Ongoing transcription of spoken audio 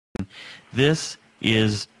This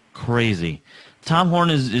is crazy. Tom Horn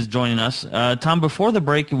is joining us. Tom, before the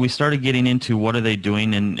break, we started getting into what are they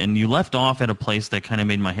doing, and you left off at a place that kind of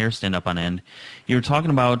made my hair stand up on end. You were talking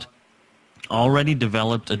about already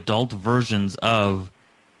developed adult versions of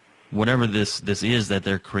whatever this is that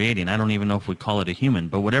they're creating. I don't even know if we call it a human,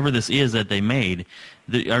 but whatever this is that they made,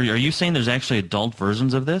 are you saying there's actually adult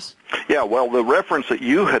versions of this? Yeah, well, the reference that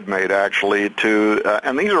you had made actually to,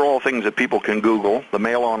 and these are all things that people can Google, the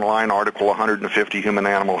Mail Online article, 150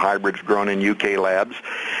 human-animal hybrids grown in UK labs.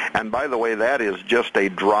 And by the way, that is just a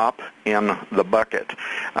drop in the bucket.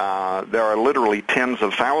 There are literally tens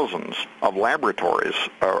of thousands of laboratories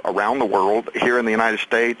around the world, here in the United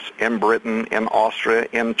States, in Britain, in Austria,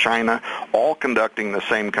 in China, all conducting the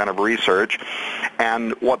same kind of research.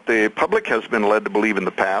 And what the public has been led to believe in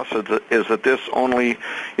the past is that this only,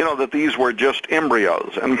 that these were just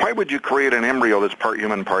embryos. And why would you create an embryo that's part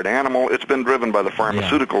human, part animal? It's been driven by the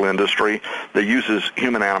pharmaceutical industry that uses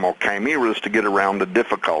human-animal chimeras to get around the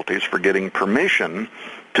difficulties for getting permission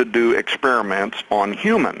to do experiments on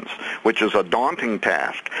humans, which is a daunting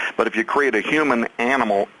task. But if you create a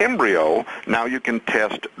human-animal embryo, now you can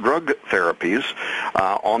test drug therapies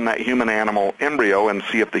on that human-animal embryo and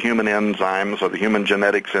see if the human enzymes or the human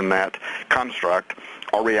genetics in that construct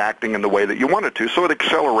are reacting in the way that you want it to. So it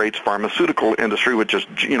accelerates pharmaceutical industry, which is,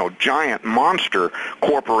 giant monster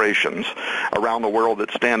corporations around the world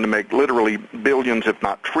that stand to make literally billions, if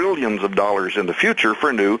not trillions of dollars in the future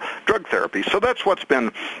for new drug therapy. So that's what's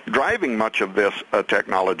been driving much of this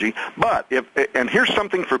technology. But and here's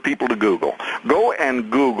something for people to Google. Go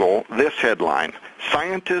and Google this headline: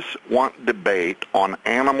 "Scientists want debate on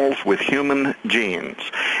animals with human genes."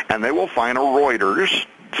 And they will find a Reuters,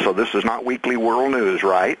 so this is not Weekly World News,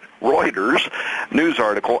 right? Reuters news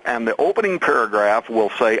article, and the opening paragraph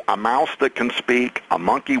will say, "A mouse that can speak, a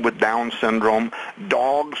monkey with Down syndrome,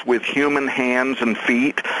 dogs with human hands and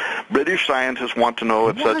feet. British scientists want to know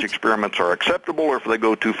if such experiments are acceptable or if they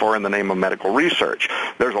go too far in the name of medical research."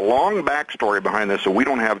 There's a long backstory behind this, so we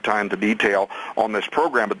don't have time to detail on this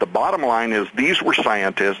program, but the bottom line is these were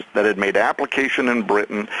scientists that had made application in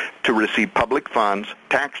Britain to receive public funds,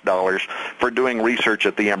 tax dollars, for doing research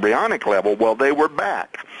at the embryonic level. Well, they were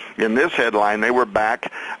back. In this headline, they were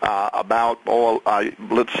back about,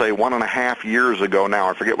 let's say 1.5 years ago now.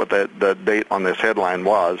 I forget what the date on this headline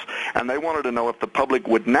was. And they wanted to know if the public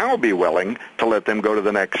would now be willing to let them go to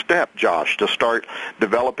the next step, Josh, to start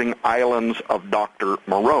developing islands of Dr.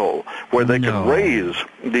 Moreau, where they could raise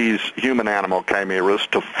these human-animal chimeras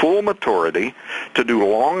to full maturity, to do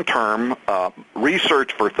long-term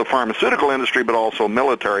research for the pharmaceutical industry, but also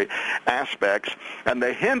military aspects. And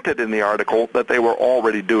they hinted in the article that they were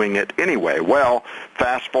already doing it anyway. Well,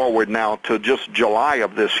 fast forward now to just July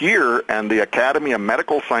of this year, and the Academy of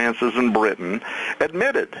Medical Sciences in Britain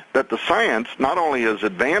admitted that the science not only is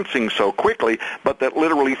advancing so quickly, but that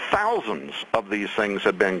literally thousands of these things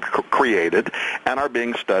have been created and are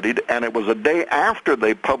being studied. And it was a day after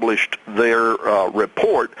they published their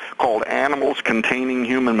report called "Animals Containing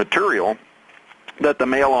Human Material" that the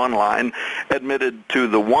Mail Online admitted to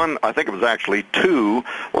the one, I think it was actually 2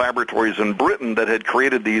 laboratories in Britain that had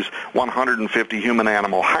created these 150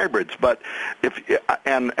 human-animal hybrids. But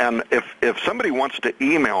if somebody wants to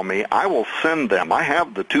email me, I will send them. I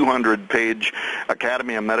have the 200-page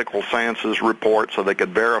Academy of Medical Sciences report, so they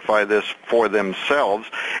could verify this for themselves.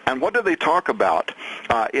 And what do they talk about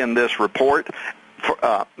in this report?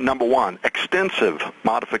 Number one, extensive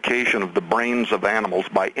modification of the brains of animals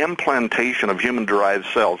by implantation of human-derived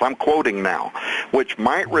cells. I'm quoting now, which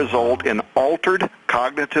might result in altered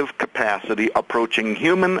cognitive capacity approaching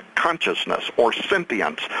human consciousness or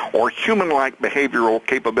sentience or human-like behavioral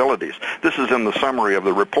capabilities. This is in the summary of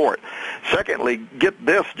the report. Secondly, get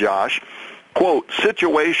this, Josh, quote,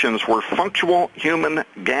 situations where functional human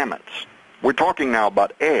gametes, we're talking now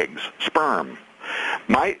about eggs, sperm,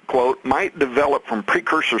 might develop from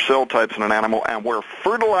precursor cell types in an animal, and where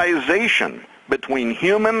fertilization between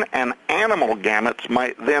human and animal gametes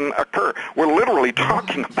might then occur. We're literally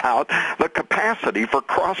talking about the capacity for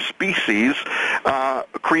cross-species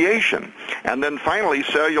creation. And then finally,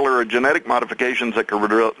 cellular or genetic modifications that could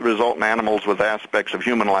result in animals with aspects of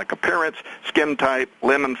human-like appearance, skin type,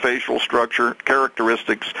 limb and facial structure,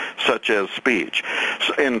 characteristics such as speech,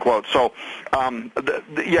 end quote. So,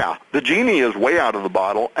 the genie is way out of the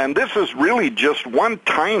bottle, and this is really just one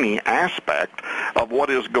tiny aspect of what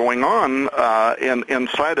is going on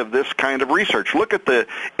inside of this kind of research. Look at the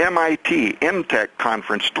MIT InTech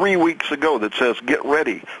conference 3 weeks ago that says get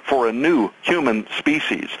ready for a new human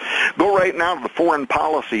species. Go right now to the Foreign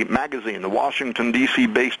Policy magazine, the Washington, D.C.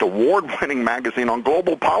 based award-winning magazine on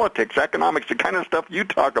global politics, economics, the kind of stuff you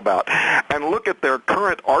talk about, and look at their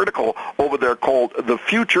current article over there called The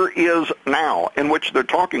Future Is Now, in which they're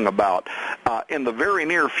talking about in the very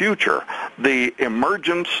near future the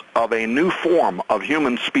emergence of a new form of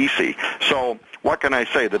human species. So what can I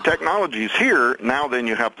say? The technology's here. Now then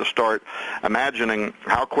you have to start imagining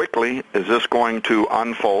how quickly is this going to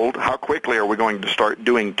unfold? How quickly are we going to start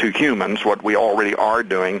doing to humans what we already are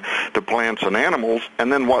doing to plants and animals?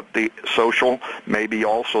 And then what the social, maybe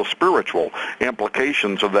also spiritual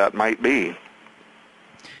implications of that might be.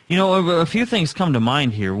 You know, a few things come to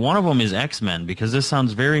mind here. One of them is X-Men, because this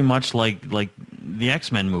sounds very much like the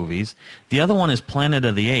X-Men movies. The other one is Planet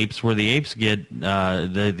of the Apes, where the apes get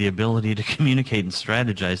the ability to communicate and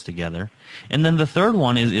strategize together. And then the third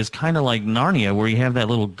one is kind of like Narnia, where you have that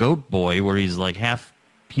little goat boy, where he's like half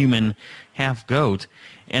human, half goat.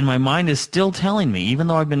 And my mind is still telling me, even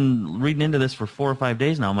though I've been reading into this for 4 or 5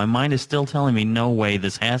 days now, my mind is still telling me, no way,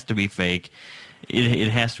 this has to be fake. It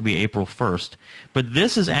has to be April 1st. But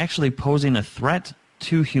this is actually posing a threat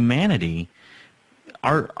to humanity.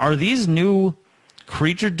 Are these new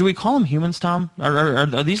creatures, do we call them humans, Tom?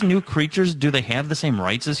 Are these new creatures, do they have the same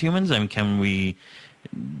rights as humans? I mean,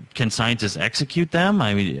 can scientists execute them?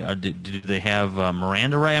 I mean, do they have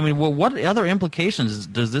Miranda rights? I mean, what other implications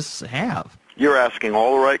does this have? You're asking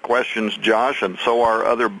all the right questions, Josh, and so are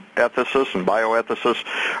other ethicists and bioethicists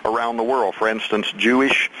around the world. For instance,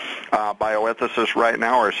 Jewish bioethicists right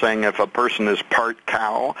now are saying if a person is part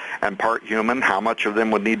cow and part human, how much of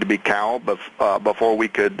them would need to be cow before we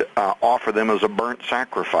could offer them as a burnt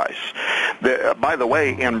sacrifice? By the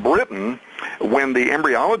way, in Britain, when the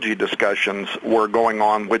embryology discussions were going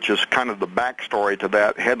on, which is kind of the backstory to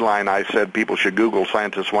that headline, I said people should Google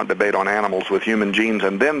 "Scientists Want Debate on Animals with Human Genes,"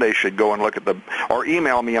 and then they should go and look at or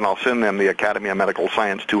email me and I'll send them the Academy of Medical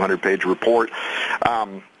Science 200-page report.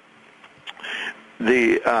 I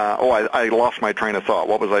lost my train of thought.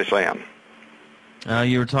 What was I saying?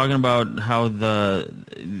 You were talking about how the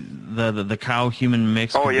cow-human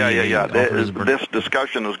mix. Oh, yeah. This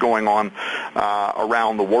discussion is going on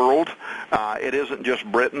around the world. It isn't just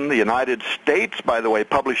Britain. The United States, by the way,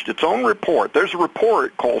 published its own report. There's a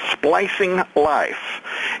report called Splicing Life.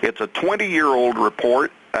 It's a 20-year-old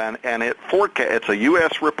report. And it's a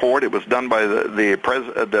U.S. report. It was done by the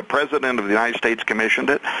President of the United States commissioned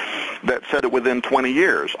it, that said that within 20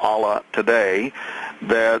 years, a la today,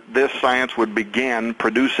 that this science would begin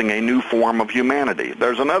producing a new form of humanity.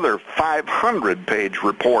 There's another 500-page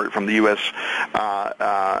report from the U.S.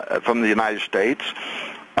 From the United States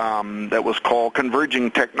that was called Converging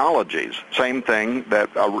Technologies. Same thing, that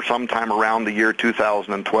sometime around the year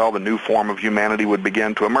 2012, a new form of humanity would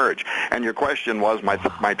begin to emerge. And your question was,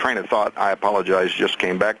 my train of thought, I apologize, just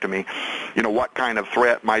came back to me, what kind of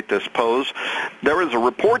threat might this pose? There is a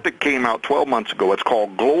report that came out 12 months ago. It's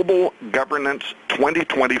called Global Governance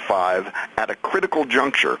 2025 at a Critical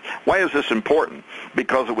Juncture. Why is this important?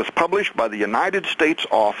 Because it was published by the United States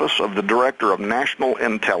Office of the Director of National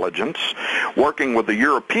Intelligence, working with the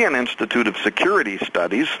European Institute of Security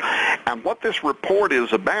Studies, and what this report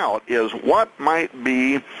is about is what might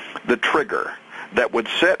be the trigger that would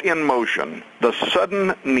set in motion the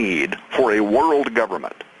sudden need for a world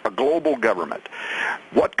government, a global government.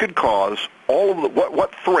 What could cause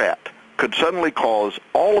what threat could suddenly cause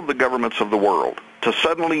all of the governments of the world to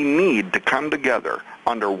suddenly need to come together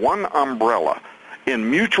under one umbrella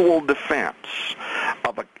in mutual defense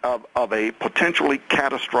of a potentially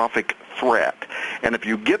catastrophic threat? And if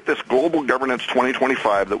you get this Global Governance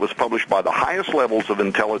 2025 that was published by the highest levels of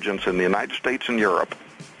intelligence in the United States and Europe,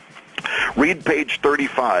 read page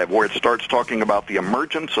 35, where it starts talking about the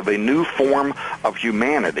emergence of a new form of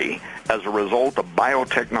humanity as a result of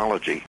biotechnology.